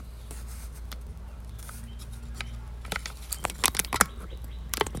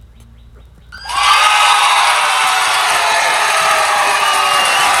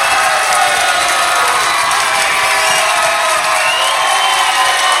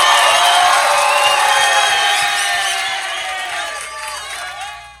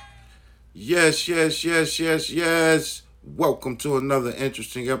Yes. Welcome to another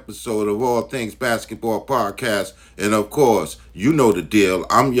interesting episode of All Things Basketball Podcast. And of course, you know the deal.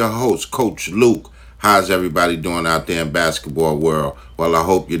 I'm your host, Coach Luke. How's everybody doing out there in basketball world? Well, I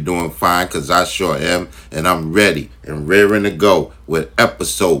hope you're doing fine because I sure am. And I'm ready and raring to go with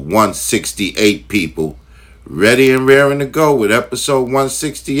episode 168, people. Ready and raring to go with episode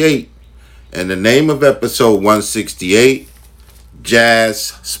 168. And the name of episode 168, Jazz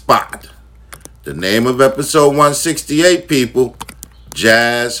Spot. The name of episode 168, people,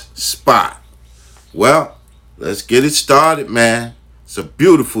 Jazz Spot. Well, let's get it started, man. It's a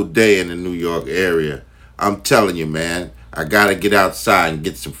beautiful day in the New York area. I'm telling you, man, I got to get outside and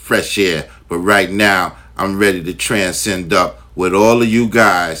get some fresh air. But right now, I'm ready to transcend up with all of you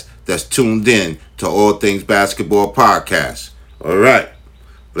guys that's tuned in to All Things Basketball Podcast. All right,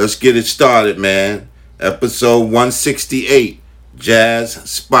 let's get it started, man. Episode 168, Jazz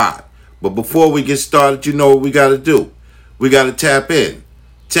Spot. But before we get started, you know what we got to do. We got to tap in.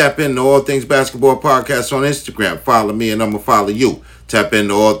 Tap into All Things Basketball Podcast on Instagram. Follow me and I'm going to follow you. Tap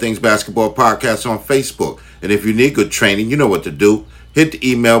into All Things Basketball Podcast on Facebook. And if you need good training, you know what to do. Hit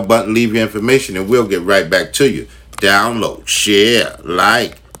the email button, leave your information, and we'll get right back to you. Download, share,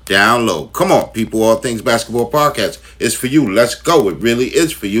 like, download. Come on, people. All Things Basketball Podcast is for you. Let's go. It really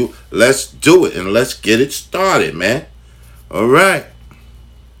is for you. Let's do it and let's get it started, man. All right.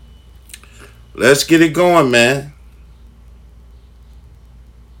 Let's get it going, man.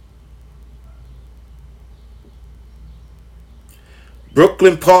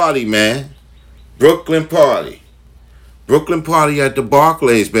 Brooklyn party, man. Brooklyn party. Brooklyn party at the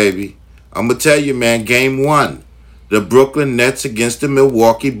Barclays, baby. I'm going to tell you, man, game one. The Brooklyn Nets against the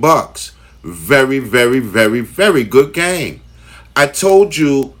Milwaukee Bucks. Very, very, very, very good game. I told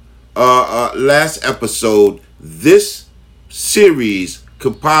you last episode, this series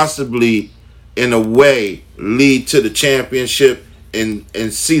could possibly, in a way, lead to the championship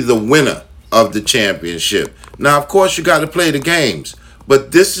and see the winner of the championship. Now, of course, you got to play the games,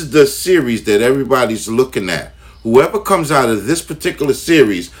 but this is the series that everybody's looking at. Whoever comes out of this particular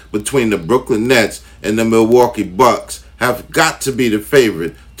series between the Brooklyn Nets and the Milwaukee Bucks have got to be the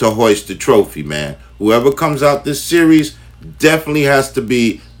favorite to hoist the trophy, man. Whoever comes out this series definitely has to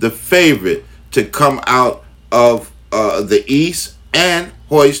be the favorite to come out of the East and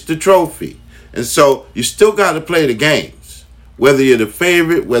hoist the trophy. And so you still got to play the games. Whether you're the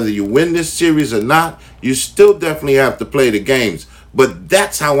favorite, whether you win this series or not, you still definitely have to play the games. But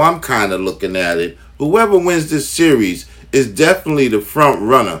that's how I'm kind of looking at it. Whoever wins this series is definitely the front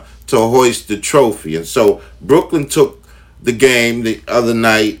runner to hoist the trophy. And so Brooklyn took the game the other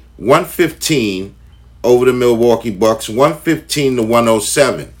night, 115 over the Milwaukee Bucks, 115 to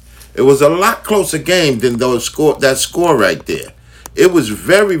 107. It was a lot closer game than that score right there. It was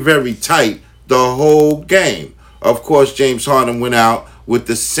very, very tight the whole game. Of course, James Harden went out with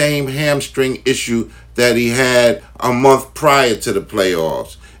the same hamstring issue that he had a month prior to the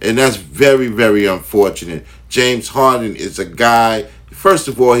playoffs. And that's very, very unfortunate. James Harden is a guy, first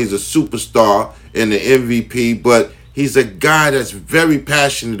of all, he's a superstar and the MVP, but he's a guy that's very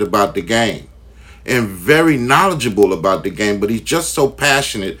passionate about the game and very knowledgeable about the game, but he's just so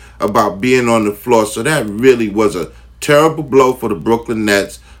passionate about being on the floor. So that really was a terrible blow for the Brooklyn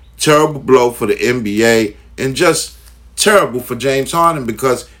Nets, terrible blow for the NBA, and just terrible for James Harden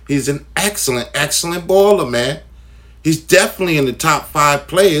because he's an excellent baller, man. He's definitely in the top 5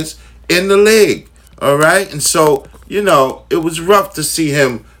 players in the league, all right? And so, you know, it was rough to see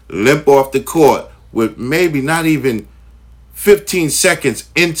him limp off the court with maybe not even 15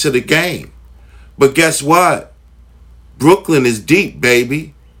 seconds into the game. But guess what? Brooklyn is deep,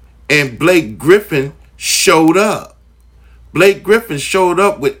 baby. And Blake Griffin showed up. Blake Griffin showed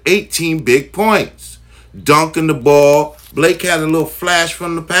up with 18 big points. Dunking the ball. Blake had a little flash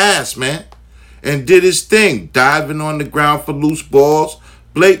from the past, man. And did his thing. Diving on the ground for loose balls.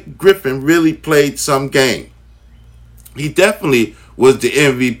 Blake Griffin really played some game. He definitely was the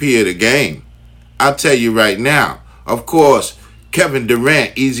MVP of the game. I'll tell you right now. Of course, Kevin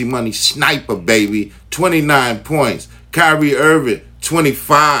Durant, easy money sniper, baby. 29 points. Kyrie Irving,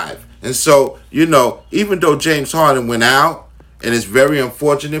 25. And so, you know, even though James Harden went out, and it's very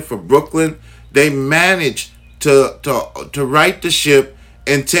unfortunate for Brooklyn, they managed to right the ship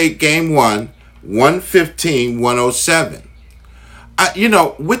and take game one, 115-107. You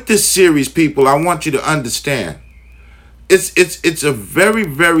know, with this series, people, I want you to understand, it's a very,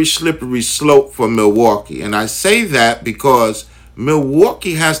 very slippery slope for Milwaukee. And I say that because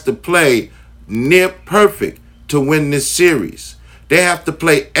Milwaukee has to play near perfect to win this series. They have to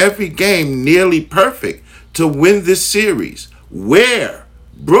play every game nearly perfect to win this series, where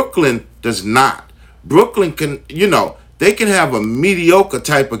Brooklyn does not. Brooklyn can, they can have a mediocre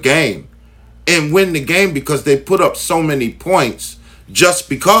type of game and win the game because they put up so many points just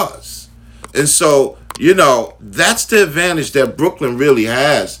because. And so, that's the advantage that Brooklyn really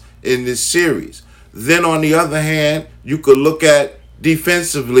has in this series. Then on the other hand, you could look at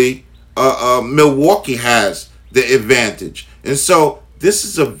defensively, Milwaukee has the advantage. And so this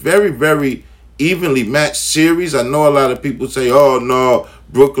is a very, very evenly matched series. I know a lot of people say, oh no,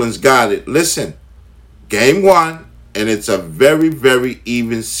 Brooklyn's got it. Listen, game one, and it's a very, very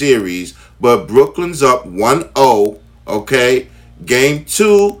even series, but Brooklyn's up 1-0, okay? Game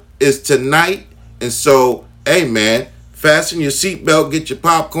two is tonight, and so, hey man, fasten your seatbelt, get your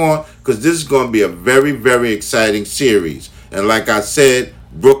popcorn, because this is going to be a very, very exciting series. And like I said,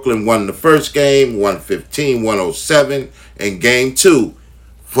 Brooklyn won the first game, 115-107, and game two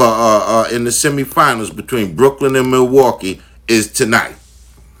for in the semifinals between Brooklyn and Milwaukee is tonight.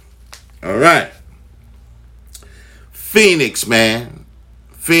 All right. Phoenix, man.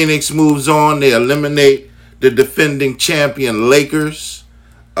 Phoenix moves on. They eliminate the defending champion Lakers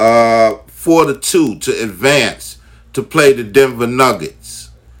 4-2 to advance to play the Denver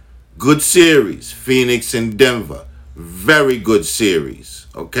Nuggets. Good series, Phoenix and Denver. Very good series,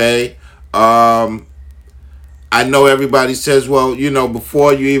 okay? I know everybody says, well,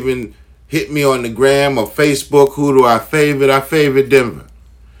 before you even hit me on the gram or Facebook, who do I favor? I favor Denver.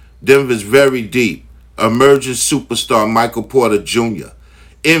 Denver's very deep. Emerging superstar Michael Porter Jr.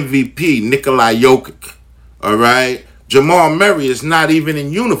 MVP Nikola Jokic. All right? Jamal Murray is not even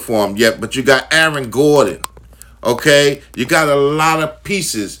in uniform yet, but you got Aaron Gordon. Okay? You got a lot of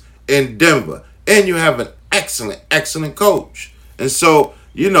pieces in Denver. And you have an excellent, excellent coach. And so,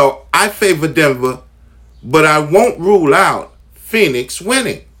 I favor Denver, but I won't rule out Phoenix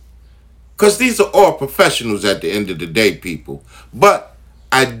winning. Because these are all professionals at the end of the day, people. But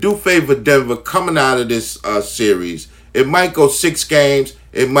I do favor Denver coming out of this series. It might go 6 games.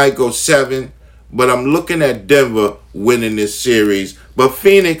 It might go 7. But I'm looking at Denver winning this series. But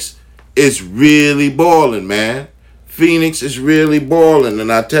Phoenix is really balling, man. Phoenix is really balling.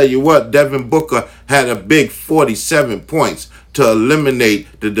 And I tell you what, Devin Booker had a big 47 points to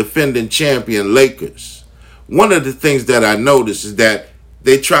eliminate the defending champion Lakers. One of the things that I noticed is that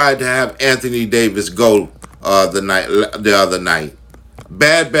they tried to have Anthony Davis go the other night.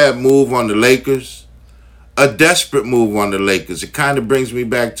 Bad move on the Lakers. A desperate move on the Lakers. It kind of brings me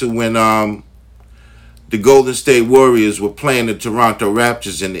back to when the Golden State Warriors were playing the Toronto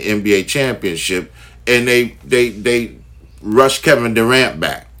Raptors in the NBA championship, and they rushed Kevin Durant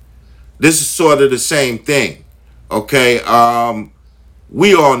back. This is sort of the same thing. Okay,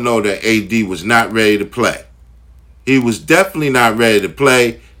 we all know that AD was not ready to play. He was definitely not ready to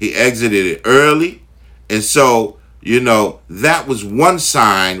play. He exited it early. And so, that was one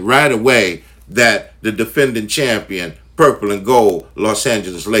sign right away that the defending champion, purple and gold, Los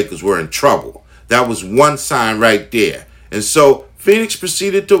Angeles Lakers were in trouble. That was one sign right there. And so Phoenix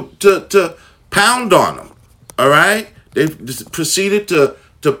proceeded to pound on them. All right? They proceeded to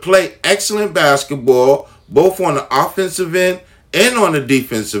play excellent basketball, both on the offensive end and on the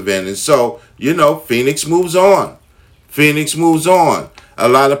defensive end. And so, Phoenix moves on. Phoenix moves on. A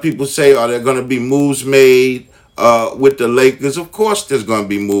lot of people say, are there going to be moves made with the Lakers? Of course there's going to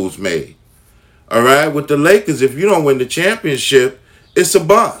be moves made. All right? With the Lakers, if you don't win the championship, it's a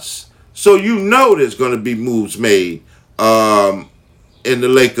bust. So there's going to be moves made in the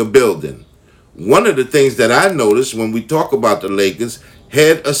Laker building. One of the things that I noticed when we talk about the Lakers,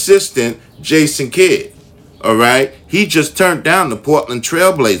 head assistant Jason Kidd, all right? He just turned down the Portland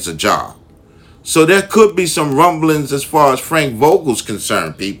Trailblazer job. So there could be some rumblings as far as Frank Vogel's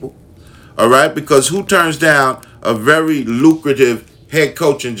concerned, people. All right? Because who turns down a very lucrative head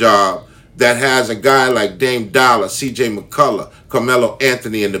coaching job that has a guy like Dame Dollar, CJ McCullough, Carmelo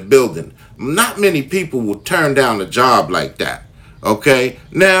Anthony in the building? Not many people will turn down a job like that. Okay?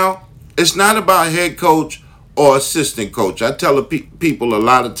 Now, it's not about head coach or assistant coach. I tell people a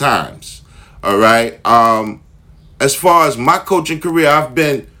lot of times. All right? As far as my coaching career, I've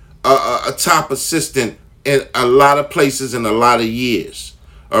been a top assistant in a lot of places in a lot of years.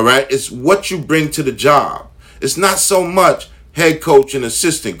 All right? It's what you bring to the job. It's not so much head coach and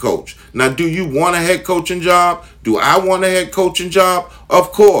assistant coach. Now, do you want a head coaching job? Do I want a head coaching job?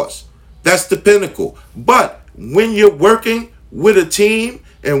 Of course. That's the pinnacle. But when you're working with a team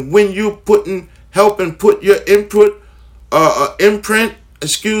and when you're helping put your imprint,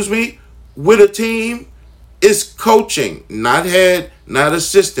 with a team, it's coaching, not head, not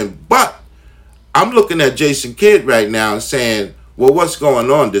assistant. But I'm looking at Jason Kidd right now and saying, well, what's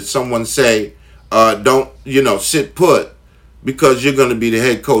going on? Did someone say, don't, sit put? because you're going to be the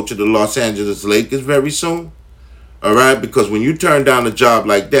head coach of the Los Angeles Lakers very soon. All right? Because when you turn down a job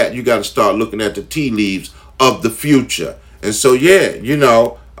like that, you got to start looking at the tea leaves of the future. And so, yeah,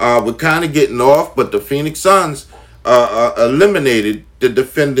 we're kind of getting off, but the Phoenix Suns eliminated the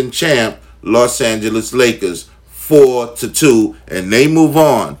defending champ Los Angeles Lakers 4-2, and they move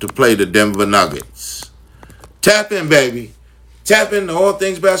on to play the Denver Nuggets. Tap in, baby. Tap into All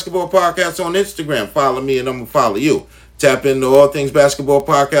Things Basketball Podcast on Instagram. Follow me and I'm going to follow you. Tap into All Things Basketball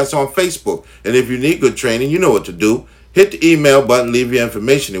Podcast on Facebook. And if you need good training, you know what to do. Hit the email button, leave your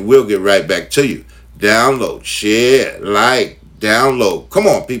information, and we'll get right back to you. Download, share, like, download. Come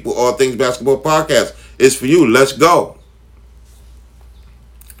on, people. All Things Basketball Podcast is for you. Let's go.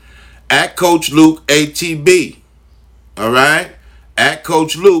 At Coach Luke ATB. All right? At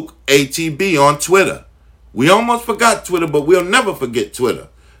Coach Luke ATB on Twitter. We almost forgot Twitter, but we'll never forget Twitter.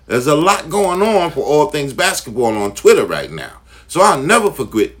 There's a lot going on for All Things Basketball on Twitter right now. So I'll never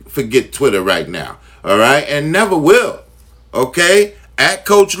forget Twitter right now. All right? And never will. Okay? At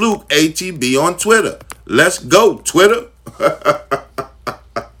Coach Luke ATB on Twitter. Let's go, Twitter.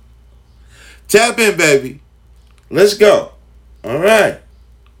 Tap in, baby. Let's go. All right.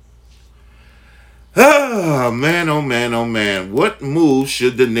 Oh, man, oh, man, oh, man. What moves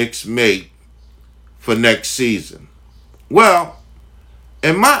should the Knicks make for next season? Well,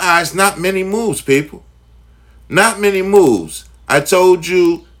 in my eyes, not many moves, people. Not many moves. I told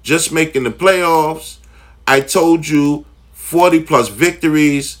you just making the playoffs. I told you 40-plus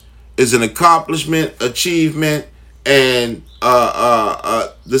victories is an accomplishment, achievement, and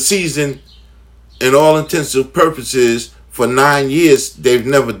the season, in all intents and purposes, for 9 years, they've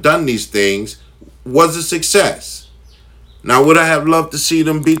never done these things, was a success. Now, would I have loved to see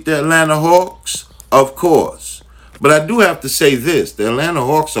them beat the Atlanta Hawks? Of course. But I do have to say this. The Atlanta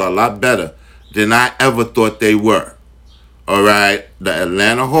Hawks are a lot better than I ever thought they were. All right? The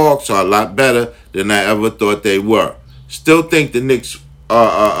Atlanta Hawks are a lot better than I ever thought they were. Still think the Knicks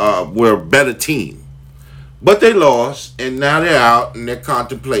were a better team. But they lost, and now they're out, and they're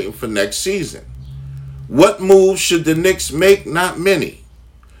contemplating for next season. What moves should the Knicks make? Not many.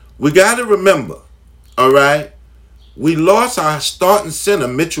 We got to remember, all right, we lost our starting center,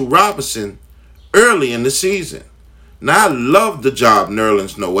 Mitchell Robinson, early in the season. Now, I love the job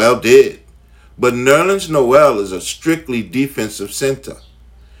Nerlens Noel did, but Nerlens Noel is a strictly defensive center.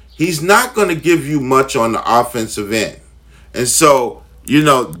 He's not going to give you much on the offensive end. And so,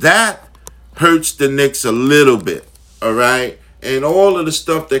 that hurts the Knicks a little bit, all right? And all of the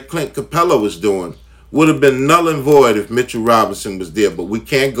stuff that Clint Capella was doing would have been null and void if Mitchell Robinson was there. But we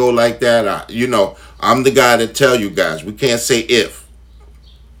can't go like that. I'm the guy that tell you guys. We can't say if.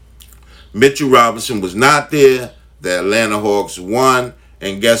 Mitchell Robinson was not there. The Atlanta Hawks won.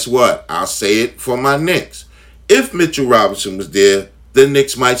 And guess what? I'll say it for my Knicks. If Mitchell Robinson was there, the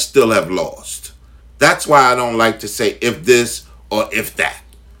Knicks might still have lost. That's why I don't like to say if this or if that.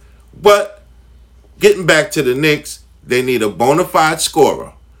 But getting back to the Knicks, they need a bona fide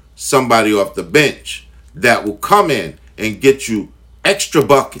scorer. Somebody off the bench that will come in and get you extra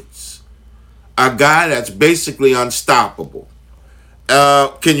buckets. A guy that's basically unstoppable.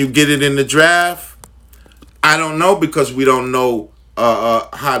 Can you get it in the draft? I don't know, because we don't know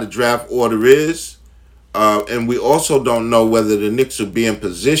how the draft order is. And we also don't know whether the Knicks will be in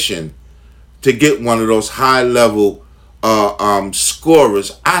position to get one of those high-level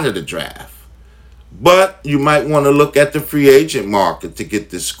scorers out of the draft. But you might want to look at the free agent market to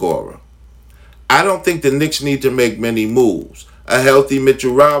get this scorer. I don't think the Knicks need to make many moves. A healthy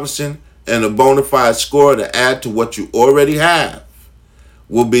Mitchell Robinson and a bona fide scorer to add to what you already have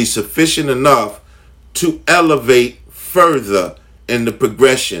will be sufficient enough to elevate further in the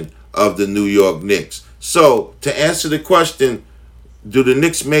progression of the New York Knicks. So, to answer the question, do the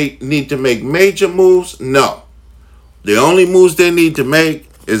Knicks need to make major moves? No. The only moves they need to make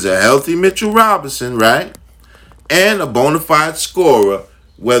is a healthy Mitchell Robinson, right? And a bona fide scorer,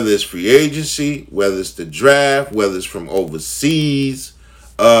 whether it's free agency, whether it's the draft, whether it's from overseas,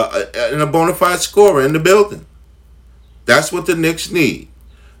 and a bona fide scorer in the building. That's what the Knicks need.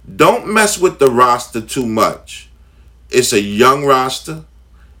 Don't mess with the roster too much. It's a young roster.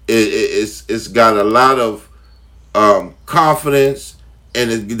 It's got a lot of confidence,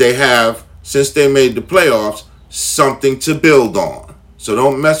 and they have, since they made the playoffs, something to build on. So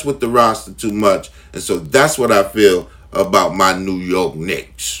don't mess with the roster too much. And so that's what I feel about my New York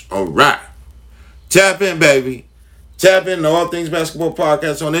Knicks. All right. Tap in, baby. Tap in to All Things Basketball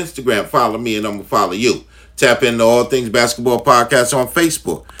Podcast on Instagram. Follow me and I'm going to follow you. Tap into All Things Basketball Podcast on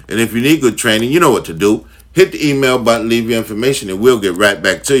Facebook. And if you need good training, you know what to do. Hit the email button, leave your information, and we'll get right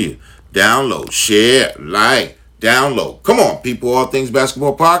back to you. Download, share, like, Download. Come on, people. All Things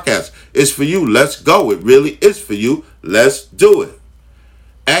Basketball Podcast. It's for you. Let's go. It really is for you. Let's do it.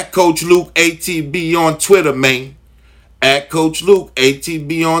 At Coach Luke ATB on Twitter, man. At Coach Luke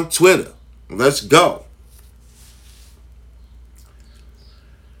ATB on Twitter. Let's go.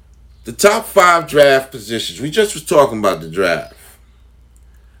 The top 5 draft positions. We just was talking about the draft.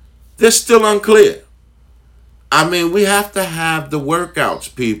 They're still unclear. I mean, we have to have the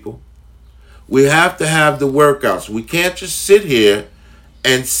workouts, people. We have to have the workouts. We can't just sit here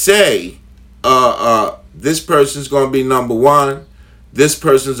and say, this person's going to be number 1. This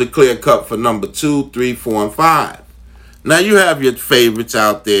person's a clear cut for number 2, 3, 4, and 5. Now, you have your favorites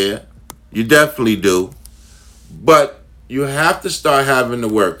out there. You definitely do. But you have to start having the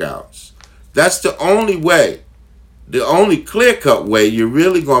workouts. That's the only way, the only clear-cut way you're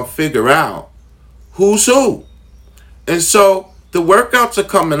really going to figure out who's who. And so the workouts are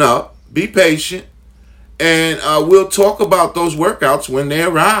coming up. Be patient. And we'll talk about those workouts when they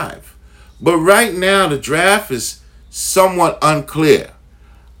arrive. But right now, the draft is somewhat unclear.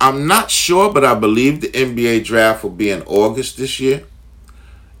 I'm not sure, but I believe the NBA draft will be in August this year.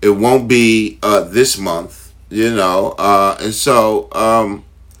 It won't be this month, and so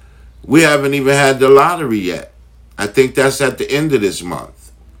we haven't even had the lottery yet. I think that's at the end of this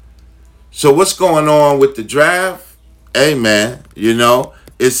month. So what's going on with the draft? Hey, man,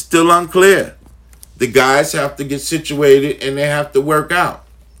 it's still unclear. The guys have to get situated and they have to work out.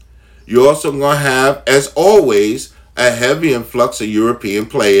 You're also going to have, as always, a heavy influx of European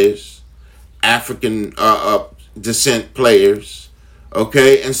players, African descent players.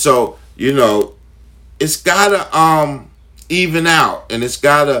 Okay, and so, it's got to even out, and it's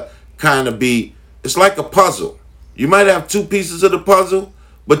got to kind of be, it's like a puzzle. You might have 2 pieces of the puzzle,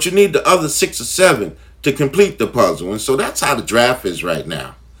 but you need the other 6 or 7 to complete the puzzle. And so that's how the draft is right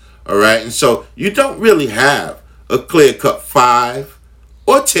now. All right, and so you don't really have a clear-cut 5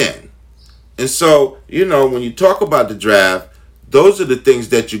 or 10. And so, when you talk about the draft, those are the things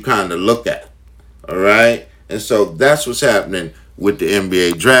that you kind of look at. All right, and so that's what's happening with the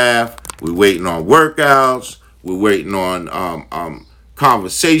NBA draft. We're waiting on workouts. We're waiting on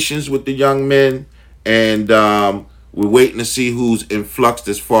conversations with the young men. And we're waiting to see who's influxed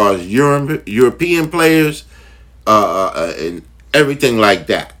as far as European players and everything like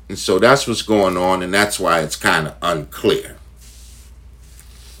that. And so that's what's going on, and that's why it's kind of unclear.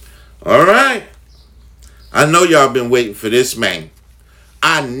 All right. I know y'all been waiting for this, man.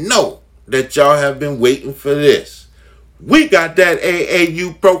 I know that y'all have been waiting for this. We got that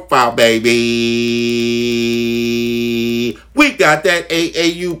AAU profile, baby. We got that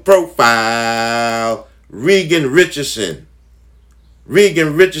AAU profile. Regan Richardson.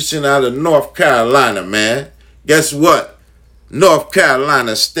 Regan Richardson out of North Carolina, man. Guess what? North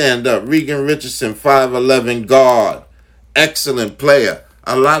Carolina stand up. Regan Richardson, 5'11" guard. Excellent player.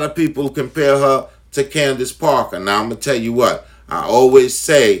 A lot of people compare her to Candace Parker. Now, I'm going to tell you what. I always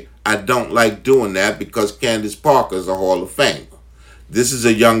say I don't like doing that because Candace Parker is a Hall of Famer. This is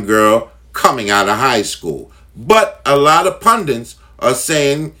a young girl coming out of high school. But a lot of pundits are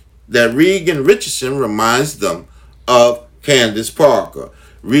saying that Regan Richardson reminds them of Candace Parker.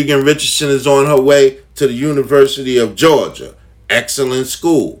 Regan Richardson is on her way to the University of Georgia. Excellent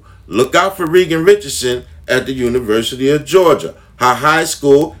school. Look out for Regan Richardson at the University of Georgia. Her high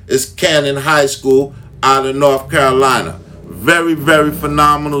school is Cannon High School out of North Carolina. Very, very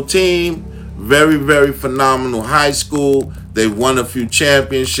phenomenal team. Very, very phenomenal high school. They've won a few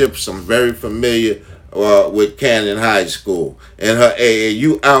championships. I'm very familiar with Cannon High School. And her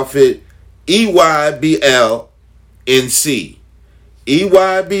AAU outfit, EYBL NC.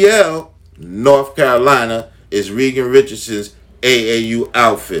 EYBL, North Carolina, is Regan Richardson's AAU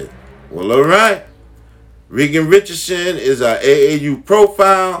outfit. Well, all right. Regan Richardson is our AAU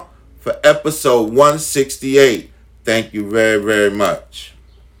profile for episode 168. Thank you very, very much.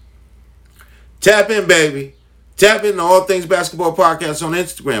 Tap in, baby. Tap into All Things Basketball Podcast on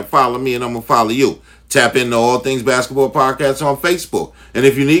Instagram. Follow me and I'm going to follow you. Tap into All Things Basketball Podcast on Facebook. And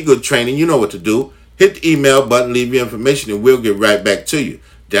if you need good training, you know what to do. Hit the email button, leave your information, and we'll get right back to you.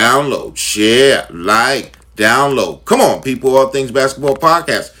 Download, share, like, download. Come on, people. All Things Basketball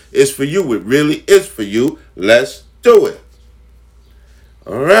Podcast is for you. It really is for you. Let's do it.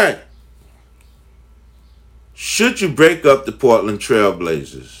 All right. Should you break up the Portland Trail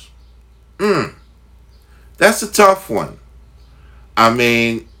Blazers? That's a tough one. I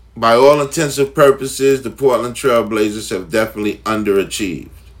mean, by all intents and purposes, the Portland Trail Blazers have definitely underachieved.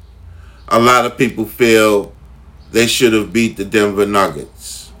 A lot of people feel they should have beat the Denver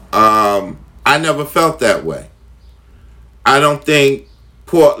Nuggets. I never felt that way. I don't think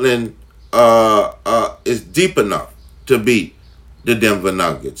Portland is deep enough to beat the Denver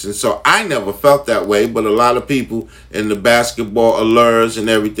Nuggets. And so I never felt that way, but a lot of people in the basketball allures and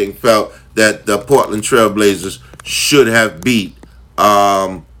everything felt that the Portland Trailblazers should have beat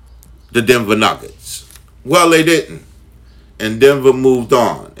the Denver Nuggets. Well, they didn't. And Denver moved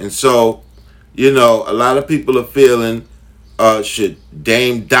on. And so, a lot of people are feeling, should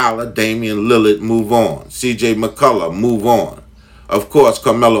Dame Damian Lillard move on? CJ McCullough move on? Of course,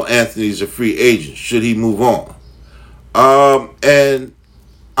 Carmelo Anthony's a free agent. Should he move on? And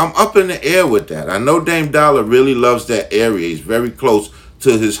I'm up in the air with that. I know Dame Dollar really loves that area. He's very close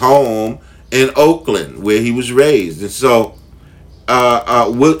to his home in Oakland, where he was raised. And so,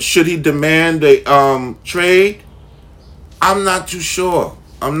 should he demand a trade? I'm not too sure.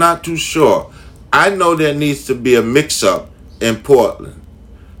 I know there needs to be a mix-up in Portland.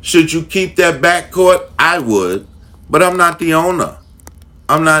 Should you keep that backcourt? I would, but I'm not the owner.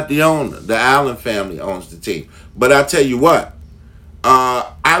 The Allen family owns the team. But I tell you what,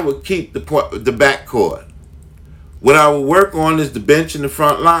 I would keep the backcourt. What I would work on is the bench and the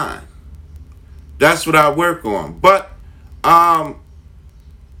front line. That's what I work on. But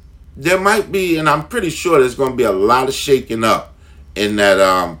there might be, and I'm pretty sure there's going to be a lot of shaking up in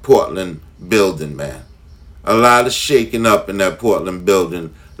that Portland building, man. A lot of shaking up in that Portland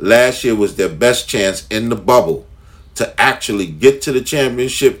building. Last year was their best chance in the bubble to actually get to the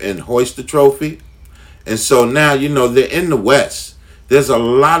championship and hoist the trophy. And so now, they're in the West. There's a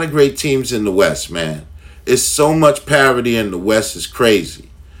lot of great teams in the West, man. It's so much parity in the West, it's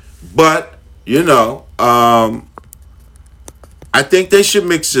crazy. But, I think they should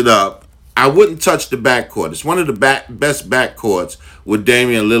mix it up. I wouldn't touch the backcourt. It's one of the best backcourts with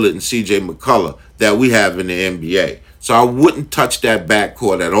Damian Lillard and CJ McCullough that we have in the NBA. So I wouldn't touch that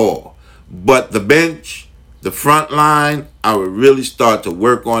backcourt at all. But the bench, the front line, I would really start to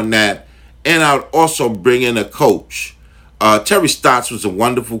work on that. And I would also bring in a coach. Terry Stotts was a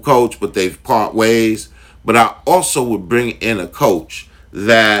wonderful coach, but they've part ways. But I also would bring in a coach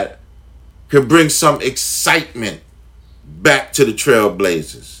that could bring some excitement back to the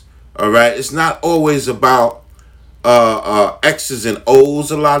Trailblazers. All right? It's not always about X's and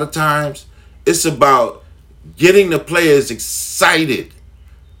O's a lot of times. It's about getting the players excited,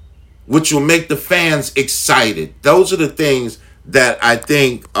 which will make the fans excited. Those are the things that I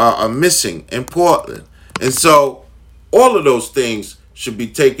think are missing in Portland. And so all of those things should be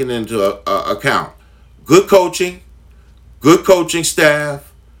taken into account. Good coaching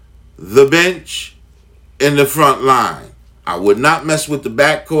staff, the bench, and the front line. I would not mess with the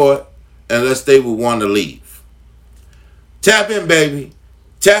backcourt unless they would want to leave. Tap in, baby.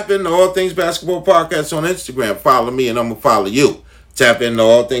 Tap into All Things Basketball Podcast on Instagram. Follow me and I'm going to follow you. Tap into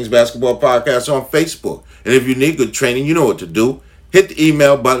All Things Basketball Podcast on Facebook. And if you need good training, you know what to do. Hit the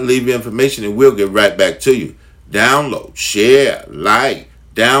email button, leave your information, and we'll get right back to you. Download, share, like,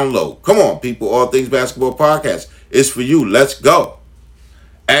 download. Come on, people. All Things Basketball Podcast. It's for you. Let's go.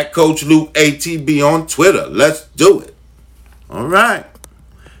 At Coach Luke ATB on Twitter. Let's do it. All right.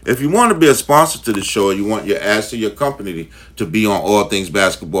 If you want to be a sponsor to the show, or you want your ads or your company to be on All Things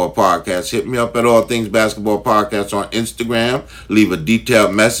Basketball Podcast, hit me up at All Things Basketball Podcast on Instagram. Leave a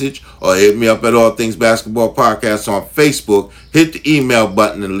detailed message, or hit me up at All Things Basketball Podcast on Facebook. Hit the email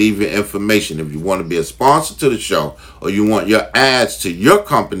button and leave your information. If you want to be a sponsor to the show, or you want your ads to your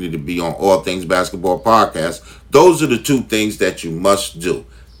company to be on All Things Basketball Podcast, those are the two things that you must do.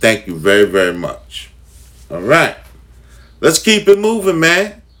 Thank you very, very much. All right. Let's keep it moving,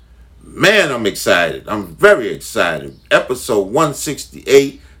 man. Man, I'm excited. I'm very excited. Episode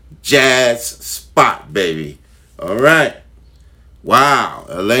 168, Jazz Spot, baby. All right. Wow.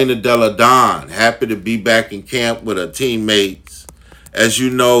 Elena Delle Donne, happy to be back in camp with her teammates. As you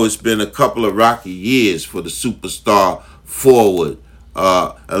know, it's been a couple of rocky years for the superstar forward.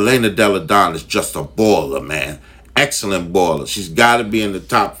 Elena Delle Donne is just a baller, man. Excellent baller. She's got to be in the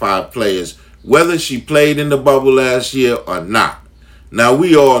top 5 players, whether she played in the bubble last year or not. Now,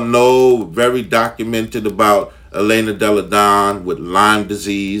 we all know, very documented about Elena Delle Donne with Lyme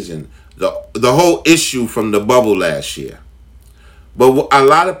disease and the whole issue from the bubble last year. But what a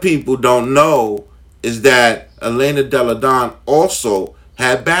lot of people don't know is that Elena Delle Donne also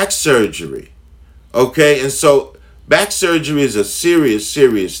had back surgery. Okay? And so back surgery is a serious,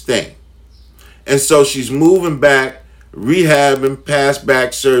 serious thing. And so she's moving back, rehabbing past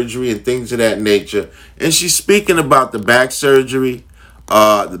back surgery and things of that nature. And she's speaking about the back surgery,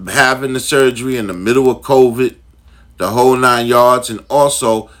 having the surgery in the middle of COVID, the whole 9 yards, and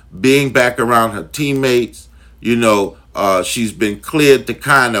also being back around her teammates. She's been cleared to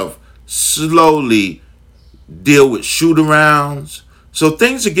kind of slowly deal with shoot-arounds, So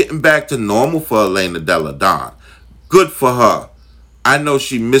things are getting back to normal for Elena Della Don. Good for her. I know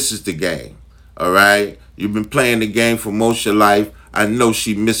she misses the game. All right? You've been playing the game for most of your life. I know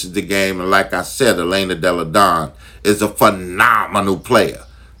she misses the game. And like I said, Elena Della Don is a phenomenal player.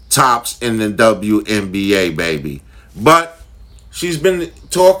 Tops in the WNBA, baby. But she's been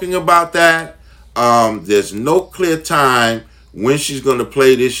talking about that. There's no clear time when she's going to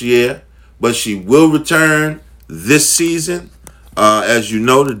play this year, but she will return this season. As you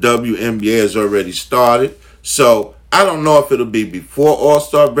know, the WNBA has already started. So I don't know if it'll be before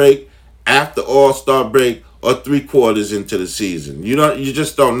All-Star break, after All-Star break, or 3/4 into the season. You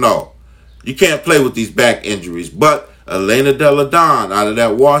just don't know. You can't play with these back injuries. But Elena Della Don out of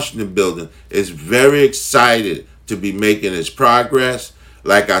that Washington building is very excited to be making its progress.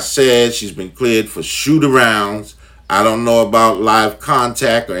 Like I said, she's been cleared for shoot-arounds. I don't know about live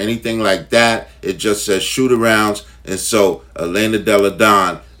contact or anything like that. It just says shoot-arounds. And so Elena Della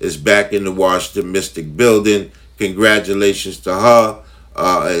Don is back in the Washington Mystic building. Congratulations to her.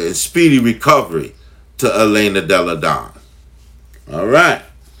 And speedy recovery to Elena Della Don. All right.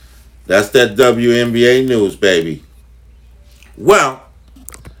 That's that WNBA news, baby. Well,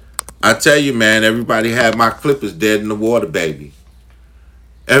 I tell you, man, everybody had my Clippers dead in the water, baby.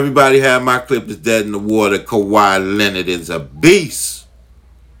 Everybody had my Clippers dead in the water. Kawhi Leonard is a beast.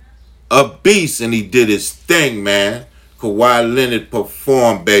 A beast, and he did his thing, man. Kawhi Leonard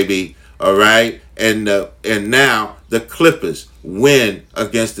performed, baby. All right? And now the Clippers win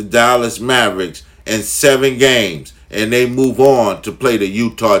against the Dallas Mavericks in 7 games, and they move on to play the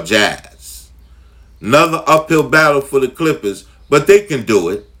Utah Jazz. Another uphill battle for the Clippers, but they can do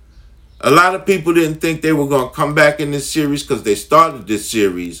it. A lot of people didn't think they were going to come back in this series because they started this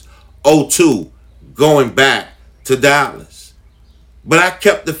series 0-2 going back to Dallas. But I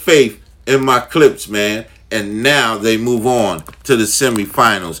kept the faith in my Clips, man, and now they move on to the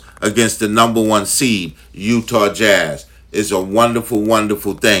semifinals against the number 1 seed, Utah Jazz. It's a wonderful,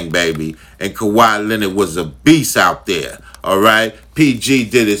 wonderful thing, baby. And Kawhi Leonard was a beast out there, all right? PG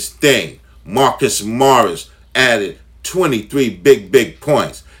did his thing. Marcus Morris added 23 big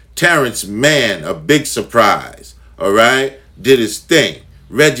points. Terrence Mann, a big surprise, all right? Did his thing.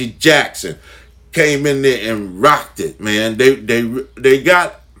 Reggie Jackson came in there and rocked it, man. They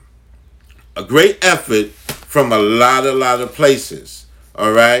got a great effort from a lot of places,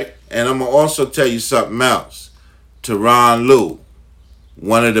 all right? And I'm going to also tell you something else. Tyronn Lue,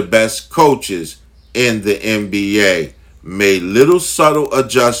 one of the best coaches in the NBA, made little subtle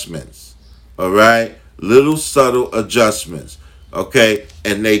adjustments, all right? Little subtle adjustments, okay?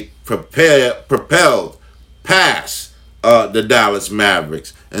 And they propelled past the Dallas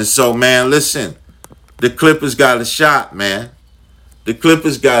Mavericks. And so, man, listen, the Clippers got a shot, man. The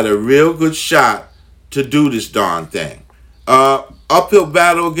Clippers got a real good shot to do this darn thing. Uphill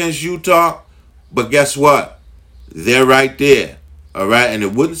battle against Utah, but guess what? They're right there, all right? And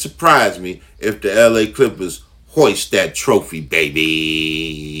it wouldn't surprise me if the LA Clippers hoist that trophy,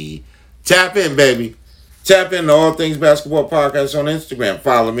 baby. Tap in, baby. Tap into All Things Basketball Podcast on Instagram.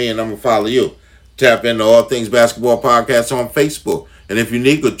 Follow me and I'm going to follow you. Tap into All Things Basketball Podcast on Facebook. And if you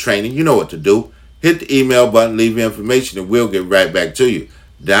need good training, you know what to do. Hit the email button, leave your information, and we'll get right back to you.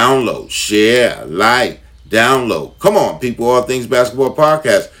 Download, share, like, download. Come on, people. All Things Basketball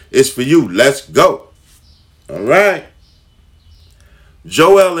Podcast. It's for you. Let's go. All right.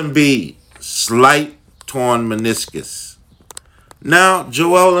 Joel Embiid, slight torn meniscus. Now,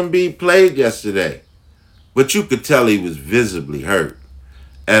 Joel Embiid played yesterday, but you could tell he was visibly hurt.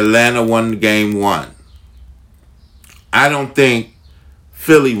 Atlanta won game 1. I don't think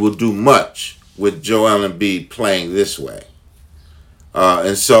Philly will do much with Joel Embiid playing this way.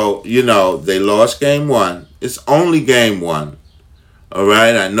 And so, they lost game 1. It's only game 1. All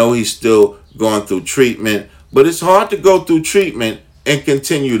right. I know he's still going through treatment, but it's hard to go through treatment and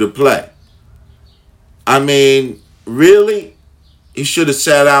continue to play. I mean, really? He should have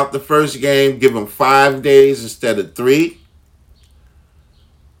sat out the first game, give him 5 days instead of 3.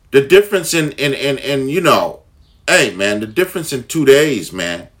 The difference in hey, man, the difference in 2 days,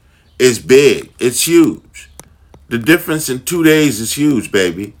 man, is big. It's huge. The difference in 2 days is huge,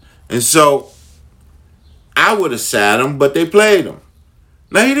 baby. And so I would have sat him, but they played him.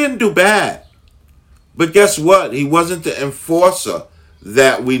 Now, he didn't do bad. But guess what? He wasn't the enforcer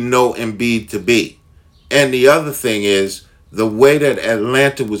that we know Embiid to be. And the other thing is, the way that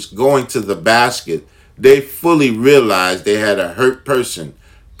Atlanta was going to the basket, they fully realized they had a hurt person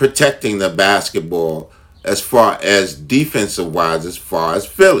protecting the basketball as far as defensive-wise, as far as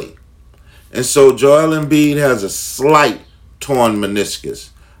Philly. And so Joel Embiid has a slight torn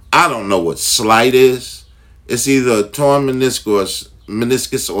meniscus. I don't know what slight is. It's either a torn meniscus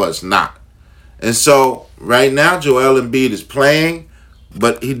meniscus or it's not. And so right now, Joel Embiid is playing,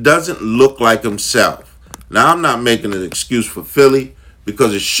 but he doesn't look like himself. Now, I'm not making an excuse for Philly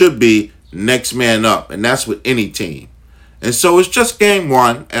because it should be next man up, and that's with any team. And so it's just game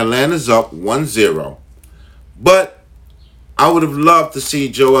one. Atlanta's up 1-0. But I would have loved to see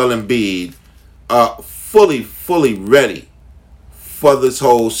Joel Embiid fully ready for this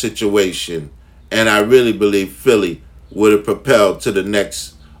whole situation. And I really believe Philly would have propelled to the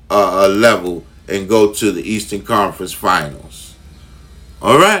next level and go to the Eastern Conference Finals.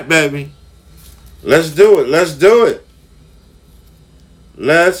 All right, baby. Let's do it. Let's do it.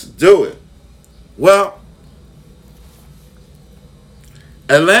 Let's do it. Well,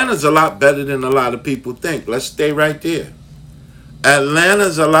 Atlanta's a lot better than a lot of people think. Let's stay right there.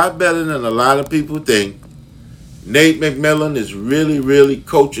 Atlanta's a lot better than a lot of people think. Nate McMillan is really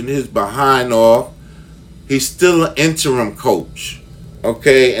coaching his behind off. He's still an interim coach.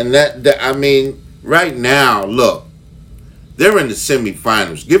 Okay, and I mean, right now, look, they're in the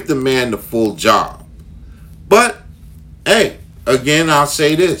semifinals. Give the man the full job. But, hey, again, I'll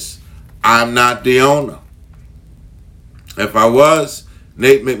say this. I'm not the owner. If I was,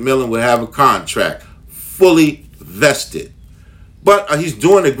 Nate McMillan would have a contract fully vested. But he's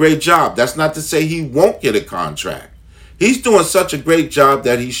doing a great job. That's not to say he won't get a contract. He's doing such a great job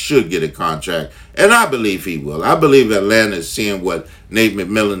that he should get a contract. And I believe he will. I believe Atlanta is seeing what Nate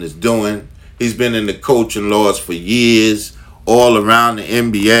McMillan is doing. He's been in the coaching laws for years, all around the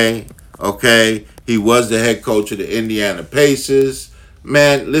NBA. Okay? He was the head coach of the Indiana Pacers.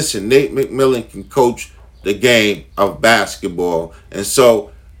 Man, listen, Nate McMillan can coach the game of basketball. And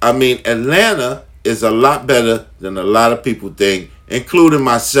so, I mean, Atlanta is a lot better than a lot of people think, including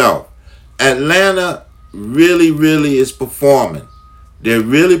myself. Atlanta really is performing. They're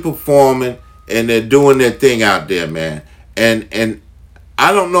really performing, and they're doing their thing out there, man. And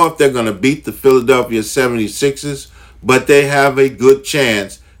I don't know if they're going to beat the Philadelphia 76ers, but they have a good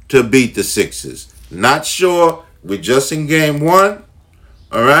chance to beat the Sixers. Not sure. We're just in game one,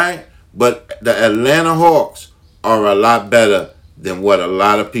 all right? But the Atlanta Hawks are a lot better than what a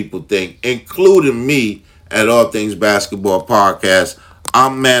lot of people think, including me at All Things Basketball Podcast.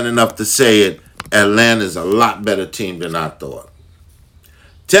 I'm man enough to say it. Atlanta's a lot better team than I thought.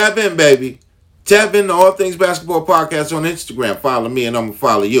 Tap in, baby. Tap into All Things Basketball Podcast on Instagram. Follow me and I'm going to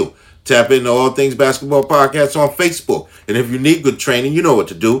follow you. Tap into All Things Basketball Podcast on Facebook. And if you need good training, you know what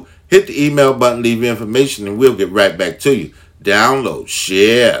to do. Hit the email button, leave your information, and we'll get right back to you. Download,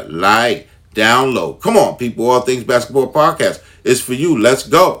 share, like, download. Come on, people. All Things Basketball Podcast is for you. Let's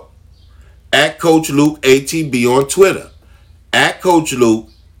go. At Coach Luke ATB on Twitter. At Coach Luke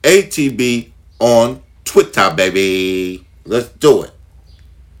ATB on Twitter, baby. Let's do it.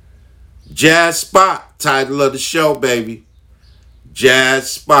 Jazz Spot, title of the show, baby.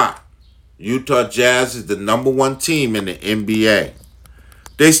 Jazz Spot. Utah Jazz is the number one team in the NBA.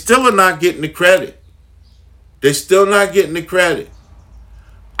 They still are not getting the credit. They're still not getting the credit.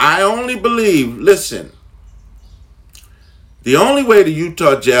 I only believe, listen, the only way the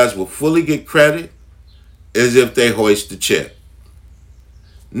Utah Jazz will fully get credit is if they hoist the chip.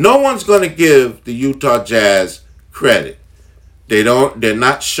 No one's going to give the Utah Jazz credit. They're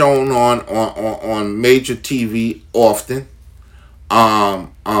not shown on major TV often.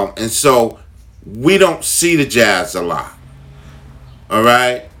 And so we don't see the Jazz a lot. All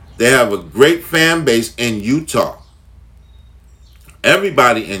right? They have a great fan base in Utah.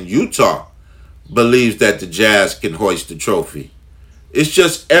 Everybody in Utah believes that the Jazz can hoist the trophy. It's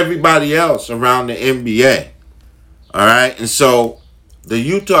just everybody else around the NBA. All right? And so the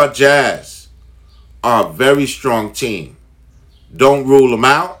Utah Jazz are a very strong team. Don't rule them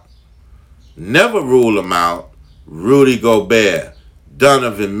out. Never rule them out. Rudy Gobert,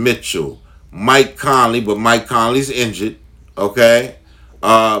 Donovan Mitchell, Mike Conley, but Mike Conley's injured, okay?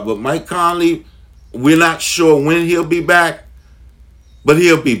 But Mike Conley, we're not sure when he'll be back, but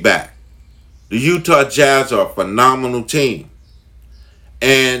he'll be back. The Utah Jazz are a phenomenal team.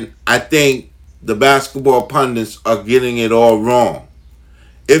 And I think the basketball pundits are getting it all wrong.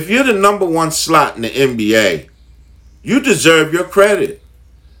 If you're the number one slot in the NBA, you deserve your credit.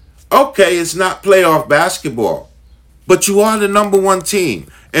 Okay, it's not playoff basketball, but you are the number one team.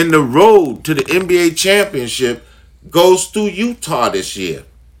 And the road to the NBA championship goes through Utah this year.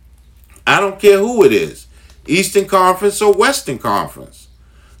 I don't care who it is, Eastern Conference or Western Conference.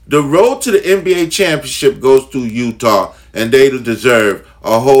 The road to the NBA championship goes through Utah, and they deserve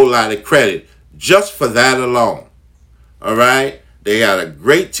a whole lot of credit just for that alone. All right? They got a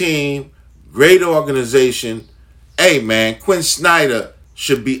great team, great organization. Hey, man, Quinn Snyder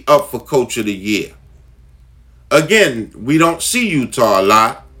should be up for Coach of the Year. Again, we don't see Utah a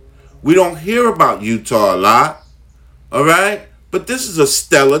lot. We don't hear about Utah a lot. All right? But this is a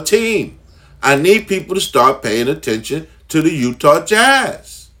stellar team. I need people to start paying attention to the Utah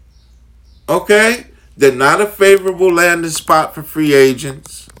Jazz. Okay? They're not a favorable landing spot for free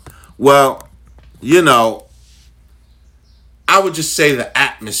agents. Well, you know, I would just say the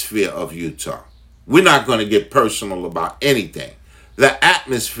atmosphere of Utah. We're not going to get personal about anything. The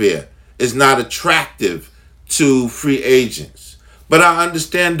atmosphere is not attractive to free agents. But I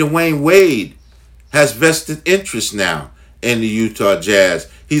understand Dwayne Wade has vested interest now in the Utah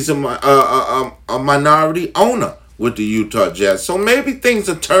Jazz. He's a minority owner with the Utah Jazz. So maybe things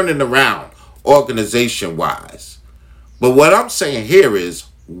are turning around organization-wise. But what I'm saying here is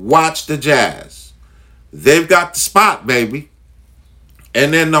watch the Jazz. They've got the spot, baby.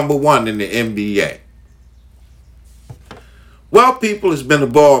 And they're number one in the NBA. Well, people, it's been a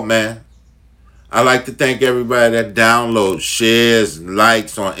ball, man. I'd like to thank everybody that downloads, shares, and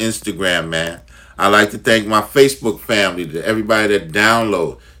likes on Instagram, man. I'd like to thank my Facebook family, everybody that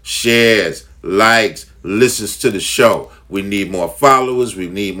downloads, shares, likes, listens to the show. We need more followers. We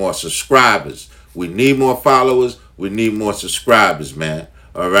need more subscribers. We need more followers. We need more subscribers, man.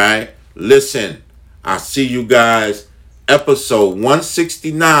 All right? Listen, I'll see you guys episode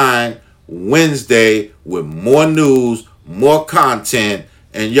 169 Wednesday with more news, more content.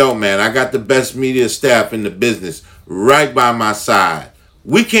 And yo, man, I got the best media staff in the business right by my side.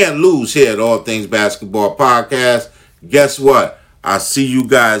 We can't lose here at All Things Basketball Podcast. Guess what? I'll see you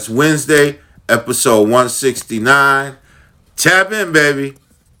guys Wednesday, episode 169. Tap in, baby.